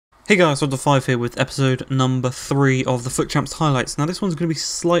Hey guys, FUT here with episode number 3 of the FUT Champs highlights. Now this one's going to be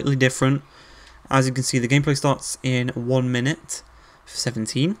slightly different. As you can see, the gameplay starts in 1 minute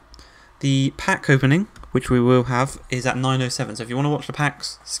 17. The pack opening, which we will have, is at 9:07. So if you want to watch the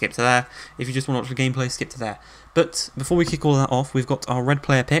packs, skip to there. If you just want to watch the gameplay, skip to there. But before we kick all that off, we've got our red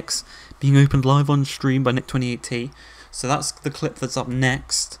player picks being opened live on stream by Nick28T. So that's the clip that's up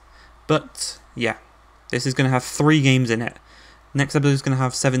next. But yeah, this is going to have 3 games in it. Next episode is going to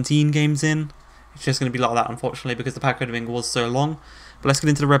have 17 games in. It's just going to be like that, unfortunately, because the pack opening was so long. But let's get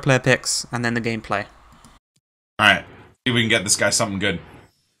into the red player picks and then the gameplay. Alright, see if we can get this guy something good.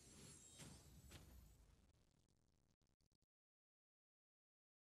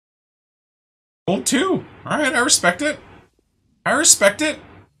 Gold 2. Alright, I respect it. I respect it.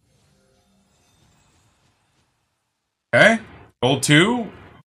 Okay. Gold 2.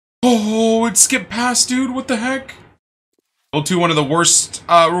 Oh, it skipped past, dude. What the heck? Gold 2, one of the worst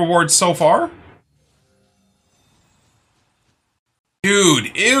rewards so far.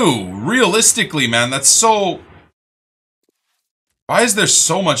 Dude, ew. Realistically, man, that's so... Why is there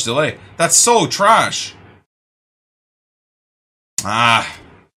so much delay? That's so trash.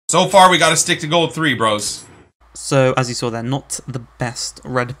 So far we gotta stick to gold 3, bros. So, as you saw there, not the best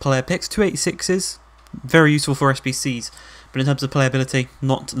red player picks. 286s, very useful for SBCs, but in terms of playability,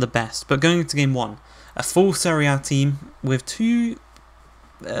 not the best. But going into game 1, a full Serie A team with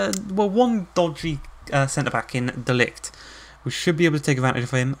one dodgy centre-back in Delict. We should be able to take advantage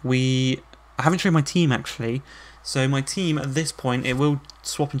of him. I haven't shown my team, actually. So my team, at this point, it will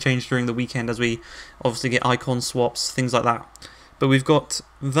swap and change during the weekend as we obviously get icon swaps, things like that. But we've got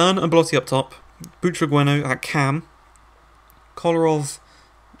Vern and Blotti up top, Butragueno at Cam, Kolarov,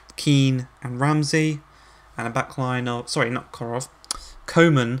 Keane and Ramsey, and a backline of... Sorry, not Kolarov.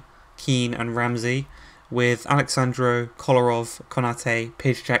 Coman, Keane and Ramsey, with Alexandro, Kolarov, Konate,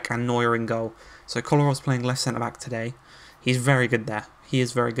 Piszczek and Neuer in goal. So Kolarov's playing left centre-back today. He's very good there. He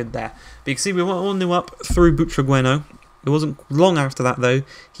is very good there. But you can see we went 1-0 up through Butragueno. It wasn't long after that, though.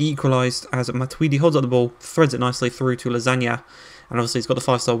 He equalised as Matuidi holds up the ball, threads it nicely through to Lasagna. And obviously he's got the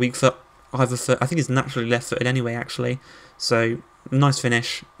 5-star weak foot, either foot. I think he's naturally left-footed anyway, actually. So, nice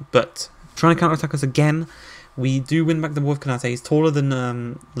finish. But trying to counter-attack us again. We do win back the ball with Konate. He's taller than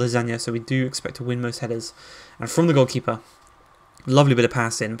Lasagna, so we do expect to win most headers. And from the goalkeeper, lovely bit of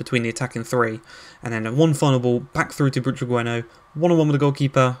passing between the attacking 3. And then one final ball back through to Butragueno. 1-on-1 with the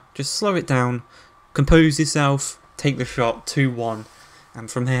goalkeeper. Just slow it down. Compose yourself. Take the shot. 2-1. And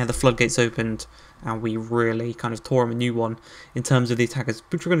from here, the floodgates opened. And we really kind of tore him a new one in terms of the attackers.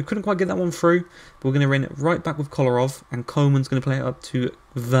 Butragueno couldn't quite get that one through. But we're going to run it right back with Kolarov. And Coleman's going to play it up to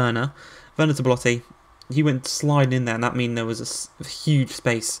Werner. Werner to Blotti. He went sliding in there, and that means there was a huge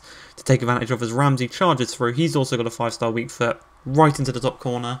space to take advantage of as Ramsey charges through. He's also got a 5-star weak foot right into the top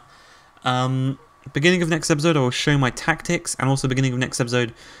corner. Beginning of next episode, I will show my tactics, and also beginning of next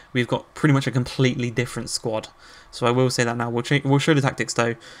episode, we've got pretty much a completely different squad. So I will say that now. We'll show the tactics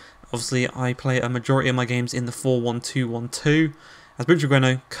though. Obviously, I play a majority of my games in the 4-1-2-1-2. As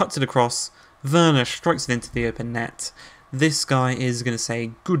Butragueno cuts it across, Werner strikes it into the open net. This guy is going to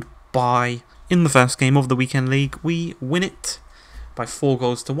say goodbye. In the first game of the weekend league, we win it by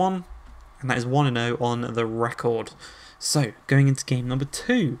 4-1, and that is 1-0 on the record. So, going into game number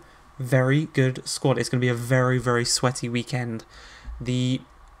 2, very good squad. It's going to be a very, very sweaty weekend.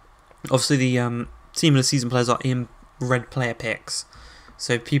 Obviously, the team of the season players are in red player picks,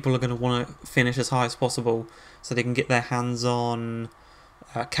 so people are going to want to finish as high as possible so they can get their hands on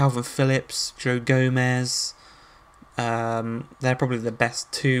Calvin Phillips, Joe Gomez. They're probably the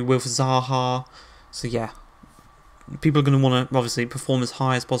best 2 with Zaha. So yeah, people are going to want to obviously perform as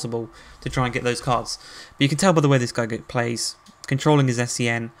high as possible to try and get those cards. But you can tell by the way this guy plays, controlling his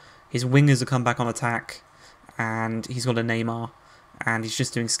SCN, his wingers have come back on attack, and he's got a Neymar, and he's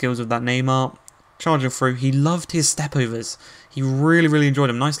just doing skills with that Neymar, charging through. He loved his step overs. He really, really enjoyed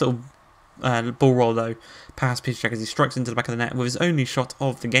them. Nice little ball roll though, past Piszczek as he strikes into the back of the net with his only shot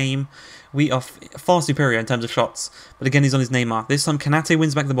of the game. We are far superior in terms of shots, but again he's on his Neymar. This time Konate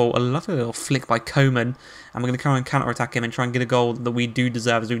wins back the ball, a lovely little flick by Coman, and we're going to carry on counter-attack him and try and get a goal that we do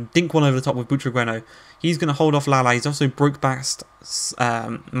deserve as we dink one over the top with Butragueno. He's going to hold off Lala. He's also broke past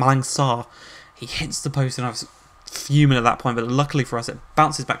Malang Sarr. He hits the post and I was fuming at that point, but luckily for us it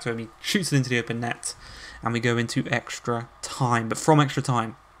bounces back to him. He shoots it into the open net and we go into extra time. But from extra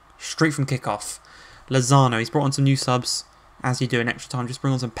time, straight from kickoff, Lozano, he's brought on some new subs, as you do in extra time, just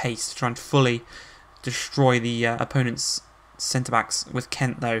bring on some pace to try and fully destroy the opponent's centre-backs with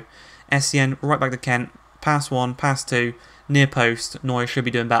Kent though. SCN right back to Kent, pass 1, pass 2, near post, Neuer should be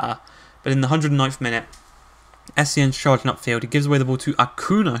doing better. But in the 109th minute, Essien's charging upfield. He gives away the ball to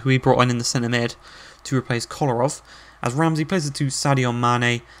Acuna, who he brought in the centre mid to replace Kolarov. As Ramsey plays it to Sadio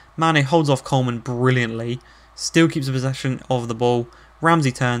Mane. Mane holds off Coleman brilliantly. Still keeps the possession of the ball.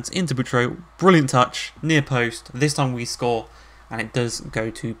 Ramsey turns into Boutro. Brilliant touch. Near post. This time we score. And it does go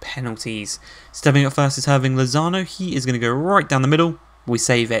to penalties. Stepping up first is Herving Lozano. He is going to go right down the middle. We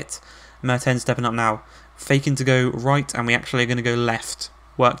save it. Mertens stepping up now. Faking to go right, and we actually are going to go left.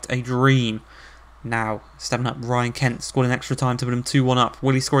 Worked a dream. Now, stepping up, Ryan Kent scored an extra time to put him 2-1 up.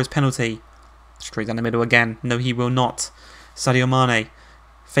 Will he score his penalty? Straight down the middle again. No, he will not. Sadio Mane.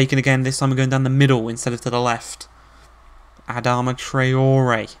 Faking again. This time we're going down the middle instead of to the left. Adama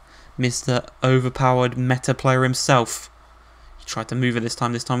Traore. Mr. Overpowered meta player himself. He tried to move it this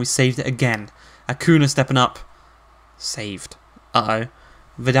time. This time we saved it again. Acuna stepping up. Saved. Uh-oh.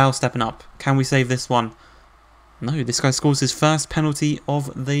 Vidal stepping up. Can we save this one? No, this guy scores his first penalty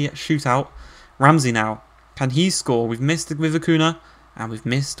of the shootout. Ramsey now. Can he score? We've missed with Acuna. And we've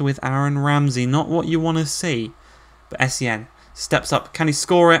missed with Aaron Ramsey. Not what you want to see. But Essien steps up. Can he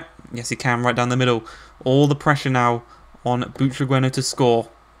score it? Yes, he can. Right down the middle. All the pressure now on Butragueno to score.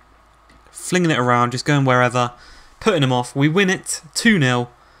 Flinging it around. Just going wherever. Putting him off. We win it 2-0.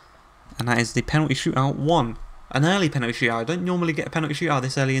 And that is the penalty shootout 1. An early penalty shootout. I don't normally get a penalty shootout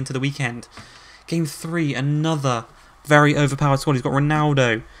this early into the weekend. Game 3. Another very overpowered squad. He's got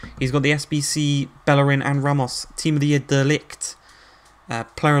Ronaldo. He's got the SBC, Bellerin and Ramos. Team of the Year, De Ligt.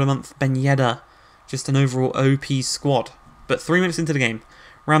 Player of the Month, Ben Yedder. Just an overall OP squad. But 3 minutes into the game,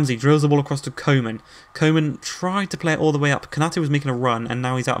 Ramsey drills the ball across to Coman. Coman tried to play it all the way up. Konate was making a run, and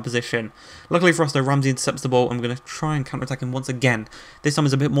now he's out of position. Luckily for us, though, Ramsey intercepts the ball, and we're going to try and counter-attack him once again. This time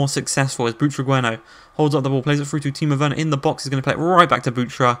is a bit more successful as Butragueno holds up the ball, plays it through to Timo Werner in the box. He's going to play it right back to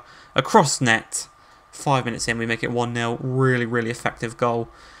Butra. Across net. 5 minutes in, we make it 1-0. Really, really effective goal.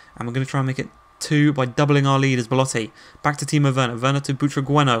 And we're going to try and make it 2 by doubling our lead as Belotti. Back to Timo Werner. Werner to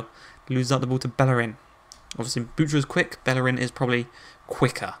Butragueno. Loses out the ball to Bellerin. Obviously, Butra is quick. Bellerin is probably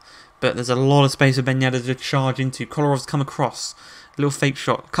quicker. But there's a lot of space for Ben Yedder to charge into. Kolarov's come across. A little fake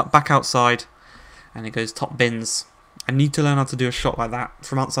shot. Cut back outside. And it goes top bins. I need to learn how to do a shot like that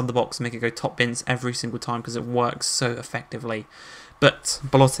from outside the box and make it go top bins every single time because it works so effectively. But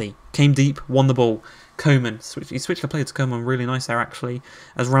Belotti came deep, won the ball. Coman, he switched the player to Coman really nice there actually.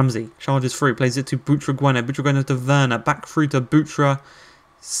 As Ramsey charges through, plays it to Butragueno. Butragueno to Werner. Back through to Butra.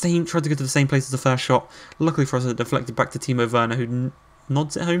 Tried to go to the same place as the first shot. Luckily for us, it deflected back to Timo Werner, who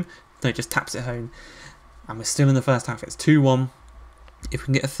nods it home. No, just taps it home. And we're still in the first half. It's 2-1. If we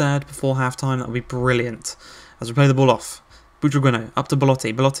can get a third before half-time, that would be brilliant. As we play the ball off. Butragueno up to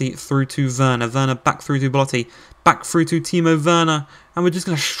Belotti. Belotti through to Werner. Werner back through to Belotti. Back through to Timo Werner. And we're just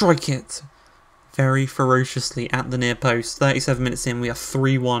going to strike it very ferociously at the near post. 37 minutes in, we are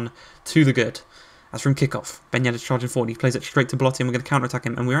 3-1 to the good. As from kickoff, Ben Yedder's charging forward. He plays it straight to Belotti and we're going to counter-attack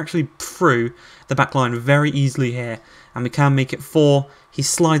him. And we're actually through the back line very easily here. And we can make it 4. He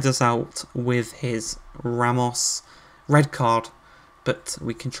slides us out with his Ramos red card. But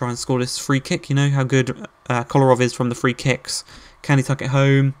we can try and score this free kick. You know how good Kolarov is from the free kicks. Can he tuck it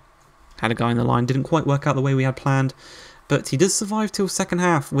home? Had a guy in the line. Didn't quite work out the way we had planned. But he does survive till second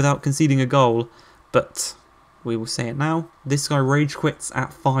half without conceding a goal. But we will say it now. This guy rage quits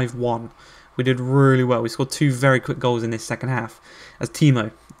at 5-1. We did really well. We scored 2 very quick goals in this second half. As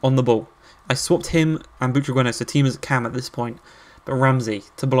Timo on the ball. I swapped him and Butragueno, so Timo's at cam at this point. But Ramsey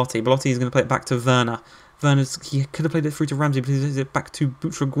to Belotti. Belotti is going to play it back to Werner. He could have played it through to Ramsey, but he plays it back to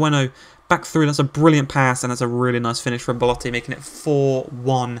Butragueno. Back through. That's a brilliant pass, and that's a really nice finish from Belotti, making it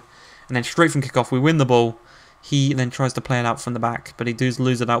 4-1. And then straight from kickoff, we win the ball. He then tries to play it out from the back, but he does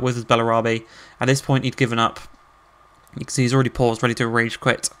lose it out with his Bellarabi. At this point, he'd given up. You can see he's already paused, ready to rage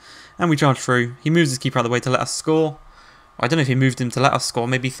quit. And we charge through. He moves his keeper out of the way to let us score. I don't know if he moved him to let us score.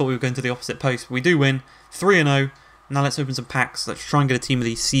 Maybe he thought we were going to the opposite post. But we do win. 3-0. Now let's open some packs. Let's try and get a team of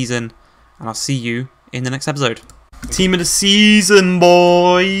the season. And I'll see you in the next episode. Team of the season,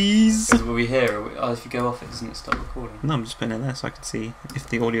 boys! Will we hear? Oh, if you go off it, doesn't it stop recording? No, I'm just putting it there so I can see if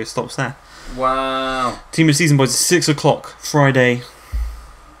the audio stops there. Wow. Team of the season, boys. 6 o'clock, Friday,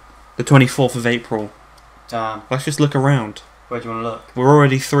 the 24th of April. Damn. Let's just look around. Where do you want to look? We're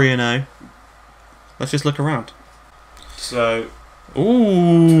already 3-0. Let's just look around. So.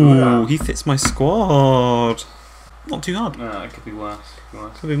 Ooh, he fits my squad. Not too hard. No, it could be worse.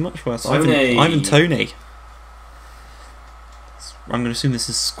 Could be much worse. Tony. Ivan Tony. I'm going to assume this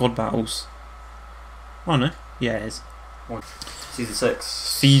is squad battles. Oh no. Yeah, it is. Season 6.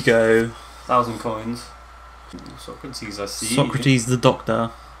 Figo. 1,000 coins. Socrates, I see. Socrates the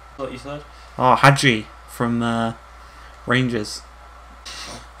Doctor. What you said? Oh, Hadji from Rangers.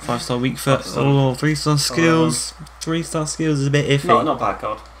 5-star weak foot. 5-star. Oh, 3-star skills. 3-star skills is a bit iffy. Not bad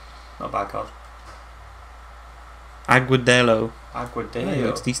card. Not bad card. Aguadelo. Aguadeo. He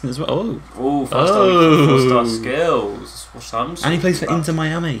looks decent as well. Oh. Oh, 4-star skills. What's that? And he plays for Inter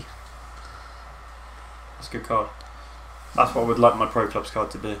Miami. That's a good card. That's what I would like my Pro Clubs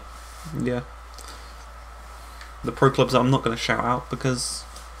card to be. Yeah. The pro clubs that I'm not going to shout out because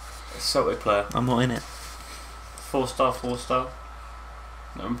Celtic player. I'm not in it. 4-star, 4-star.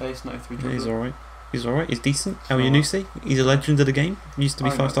 No pace, no 3 Yeah, dribble. he's alright. He's alright. He's decent. El Alright. Yanusi. He's a legend of the game. Used to be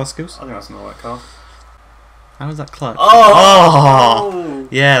I think 5-star skills. I think that's an alright card. How is that clutch? Oh!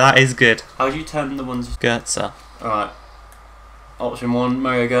 Yeah, that is good. How do you turn the ones? Goetze. Alright. Option 1,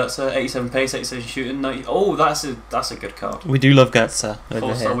 Mario Götze, 87 pace, 87 shooting, 90. Oh, that's a good card. We do love Goetze over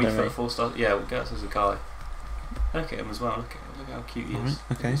 4-star here, weak don't we? foot, 4-star. Yeah, well, Götze's a guy. Look at him as well. Look at how cute he is. Alright,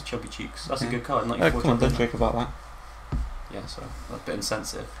 okay. Look at his chubby cheeks. That's Yeah. a good card. Oh, 94 come on, don't dribble. joke about that. Yeah, so that's a bit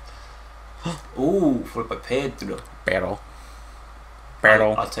insensitive. Ooh, for by Pedro. Barrel.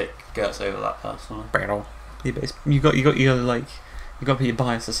 I'll take Götze over that personally. Barrel. Yeah, but you got to put your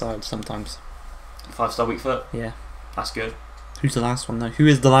bias aside sometimes. 5-star weak foot. Yeah. That's good. Who's the last one though? Who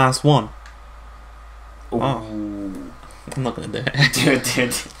is the last one? Ooh. Oh. I'm not going to do it.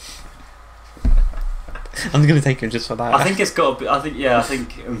 Dude. I'm going to take him just for that. I think it's got to be. I think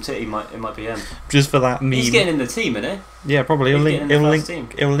Umtiti might be him. Just for that meme. He's getting in the team, isn't he? Yeah, probably. He's getting in the first team.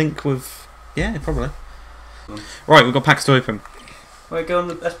 It'll link with. Yeah, probably. Right, we've got packs to open. Wait, go on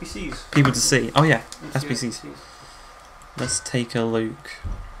the SBCs. People to see. Oh yeah, Let's see SBCs. Let's take a look.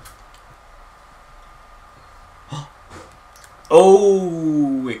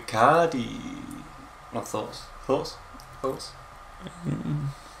 Oh, Icardi. My thoughts. Thoughts?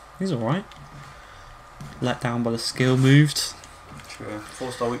 He's alright. Let down by the skill moved. True.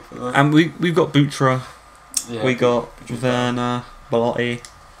 4-star weak for that. And we've got Butra. Yeah, We got Butra's Werner, Belotti.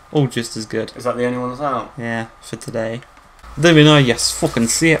 All just as good. Is that the only one that's out? Yeah, for today. There we know. Yes, fucking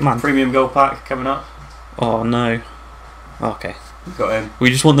see it, man. Premium gold pack coming up. Oh no. Okay. We got him. We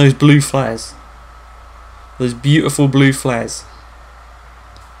just want those blue flares. Those beautiful blue flares.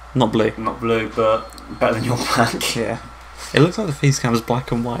 Not blue. Not blue, but better than your pack. Yeah. It looks like the face cam is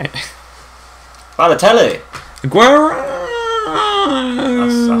black and white. Balotelli. Aguero!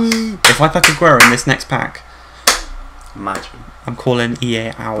 That's- If I pack Aguero in this next pack, Imagine. I'm calling EA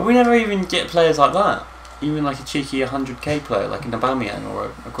But out. we never even get players like that. Even like a cheeky 100k player, like an Aubameyang or a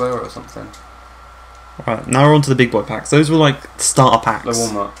Aguero or something. Right, now we're on to the big boy packs. Those were like starter packs. The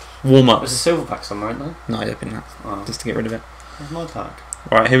warm up. Warm There's a ups. silver pack somewhere, isn't there? No, I opened that Oh, just to get rid of it. where's my pack?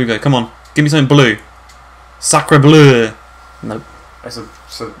 Right, here we go. Come on. Give me something blue. Sacre bleu. Nope. There's a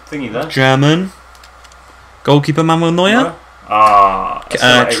thingy there. German. Goalkeeper Manuel Neuer. Ah,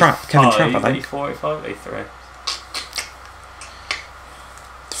 Trapp. Kevin Trapp, I think. 84, 85, 83.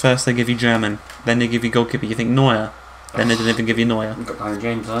 First they give you German, then they give you goalkeeper. You think Neuer, then they didn't even give you Neuer. We've got Darren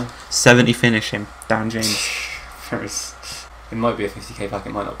James though. 70 finish him. Down James. It might be a 50k pack, it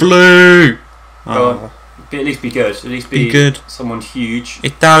might not be. Blue. Go Oh, But at least be good. At least be good. Someone huge.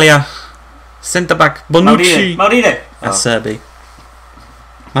 Italia. Centre back Bonucci. Maldini! That's Serbi.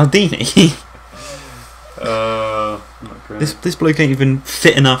 Maldini. Not great. This bloke ain't even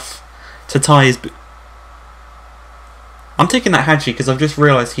fit enough to tie his. I'm taking that Hadji because I've just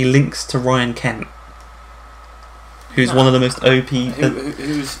realised he links to Ryan Kent, who's one of the most OP.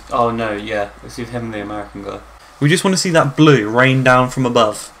 Who's? Oh no, yeah. Let's see him, the American guy. We just want to see that blue rain down from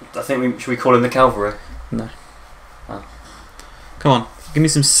above. I think should we call him the Cavalry? No. Oh. Come on, give me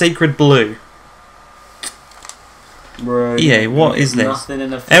some sacred blue. Bro, EA, what is this? Nothing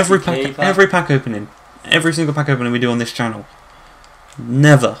in a Every 50k every pack opening, every single pack opening we do on this channel,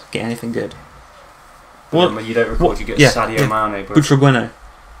 never get anything good. What? When you don't record, you get Sadio Mane, bro. Butragueno.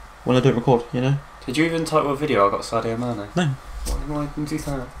 When I don't record, you know. Did you even type a video? I got Sadio Mane. No. Why didn't you do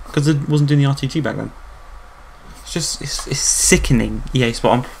that? Because it wasn't doing the RTG back then. It's just it's sickening. EA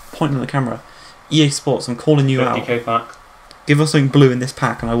Sport. I'm pointing at the camera. EA Sports. I'm calling you out. 50k pack. Give us something blue in this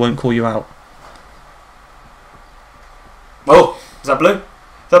pack, and I won't call you out. Oh, is that blue? Is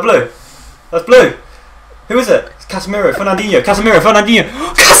that blue? That's blue. Who is it? It's Casemiro, Fernandinho. Casemiro.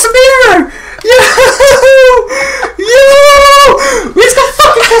 Casemiro! Yo! Yo! Where's that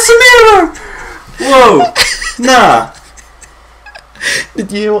fucking Casemiro? Whoa! Nah.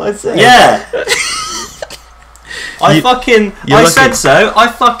 Did you hear what I said? Yeah. I you're said lucky. so.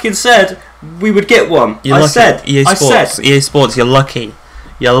 I fucking said we would get one. You're I lucky. said. EA I Sports. said. EA Sports. You're lucky.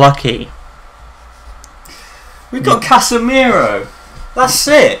 You're lucky. We got Casemiro. That's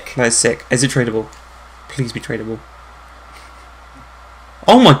sick. That is sick. Is it tradable? Please be tradable.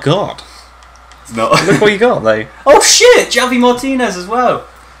 Oh my god! It's not. Look what you got though. Oh shit! Javi Martinez as well.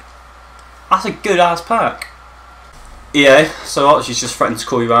 That's a good ass pack. EA, so Archie's just threatened to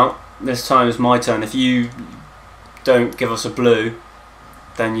call you out. This time it's my turn. If you don't give us a blue,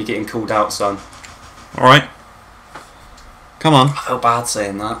 then you're getting called out, son. Alright. Come on. I felt bad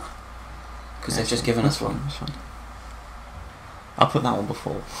saying that. Because they've just given us one. That's fine. I'll put that one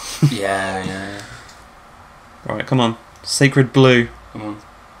before. Yeah. Right, come on. Sacred blue. Come on.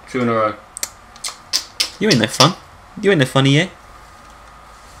 2 in a row. You ain't no fun. You ain't no funny, yeah?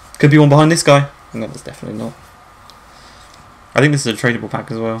 Could be one behind this guy. No, there's definitely not. I think this is a tradable pack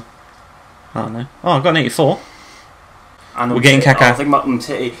as well. I don't know. Oh, I've got an 84. And We're getting Kaká. Oh, I think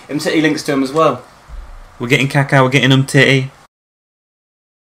Umtiti links to him as well. We're getting Kaká, we're getting Umtiti.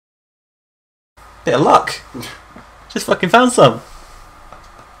 Bit of luck. Just fucking found some.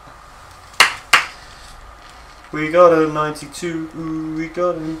 We got a 92. Ooh, we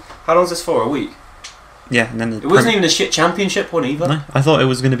got him. How long's this for? A week? Yeah, and then It wasn't even a shit championship one either. No, I thought it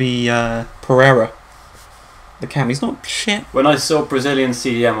was going to be Pereira. The cam, he's not shit. When I saw Brazilian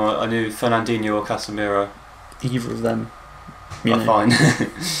CDM, I knew Fernandinho or Casemiro. Either of them. You know. Fine.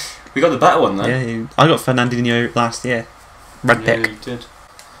 We got the better one though. Yeah, I got Fernandinho last year. Red pick. You did.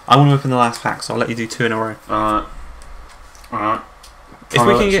 I want to open the last pack, so I'll let you do 2 in a row. Alright.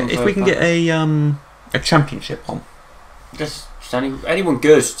 If we can get a championship one. Just anyone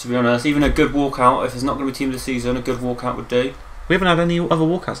good, to be honest. Even a good walkout. If it's not going to be team of the season, a good walkout would do. We haven't had any other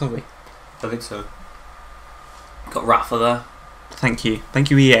walkouts, have we? I think so. Got Rafa there. Thank you,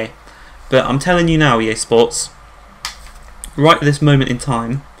 EA. But I'm telling you now, EA Sports. Right at this moment in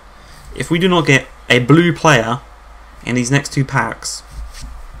time, if we do not get a blue player in these next 2 packs,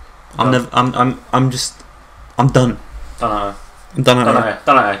 I'm done. I'm done. Done I'm done. Done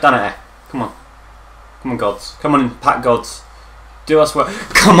it. Come on, gods. Come on, pack gods. Do us well.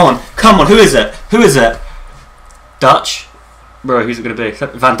 Come on. Who is it? Dutch? Bro, who's it going to be?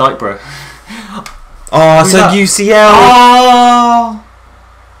 Van Dijk, bro. Oh, Who's so that? UCL. Oh!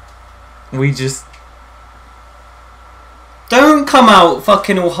 We just. Don't come out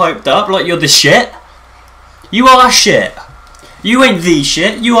fucking all hyped up like you're the shit. You are shit. You ain't the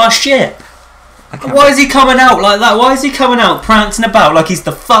shit. You are shit. Why is he coming out like that? Why is he coming out prancing about like he's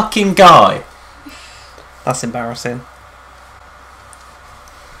the fucking guy? That's embarrassing.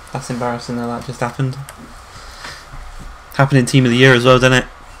 That's embarrassing that that just happened. Happened in Team of the Year as well, didn't it?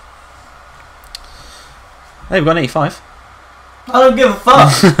 Hey, we've got an 85. I don't give a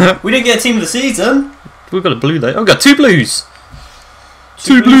fuck. We didn't get a team of the season. We've got a blue though. Oh, we've got 2 blues.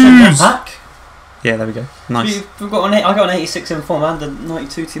 2 blues. in one pack. Yeah, there we go. Nice. I got an 86 in form and a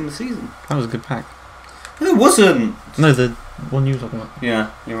 92 team of the season. That was a good pack. No, it wasn't. No, the one you were talking about.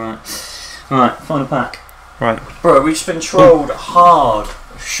 Yeah, you're right. Alright, final pack. Right. Bro, we've just been trolled hard.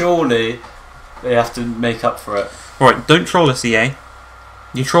 Surely they have to make up for it. Right, don't troll us, EA.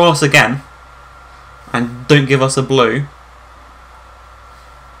 You troll us again, and don't give us a blue.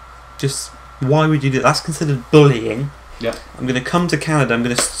 Just, why would you do that? That's considered bullying. Yeah. I'm going to come to Canada, I'm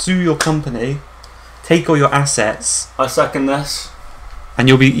going to sue your company, take all your assets, I second this. and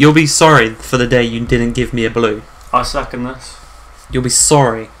you'll be sorry for the day you didn't give me a blue. I second this. You'll be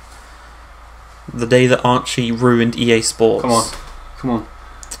sorry the day that Archie ruined EA Sports. Come on.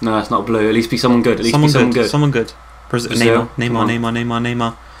 No, it's not blue. At least be someone good. Someone good. Someone good. Brazil.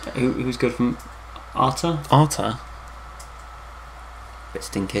 Neymar. Who's good from Arta? Bit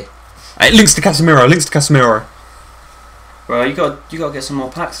stinky. It links to Casemiro. Bro, you got to get some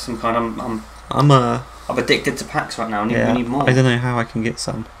more packs of some kind. I'm addicted to packs right now. We need more. I don't know how I can get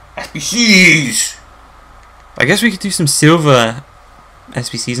some. SBCs. I guess we could do some silver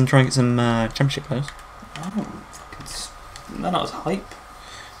SBCs and try and get some championship players. They're not as hype.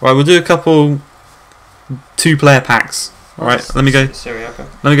 Right, we'll do a couple 2-player packs. Alright, let me go.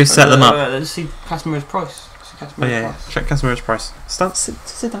 Let me go set them up. Let's see Casemiro's price. Oh yeah. Check Casemiro's price.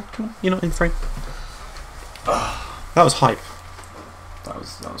 Sit down. Come on. You're not in frame. That was hype. That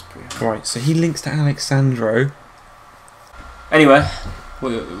was pretty hype. Right, so he links to Alexandro. Anyway,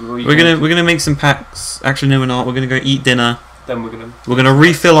 we're gonna make some packs. Actually, no, we're not. We're gonna go eat dinner. Then we're gonna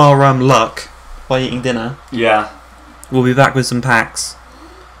refill our luck by eating dinner. Yeah. We'll be back with some packs.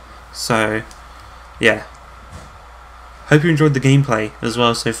 So, yeah. Hope you enjoyed the gameplay as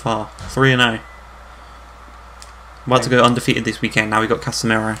well so far. 3-0. About to go undefeated this weekend. Now we got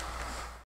Casemiro.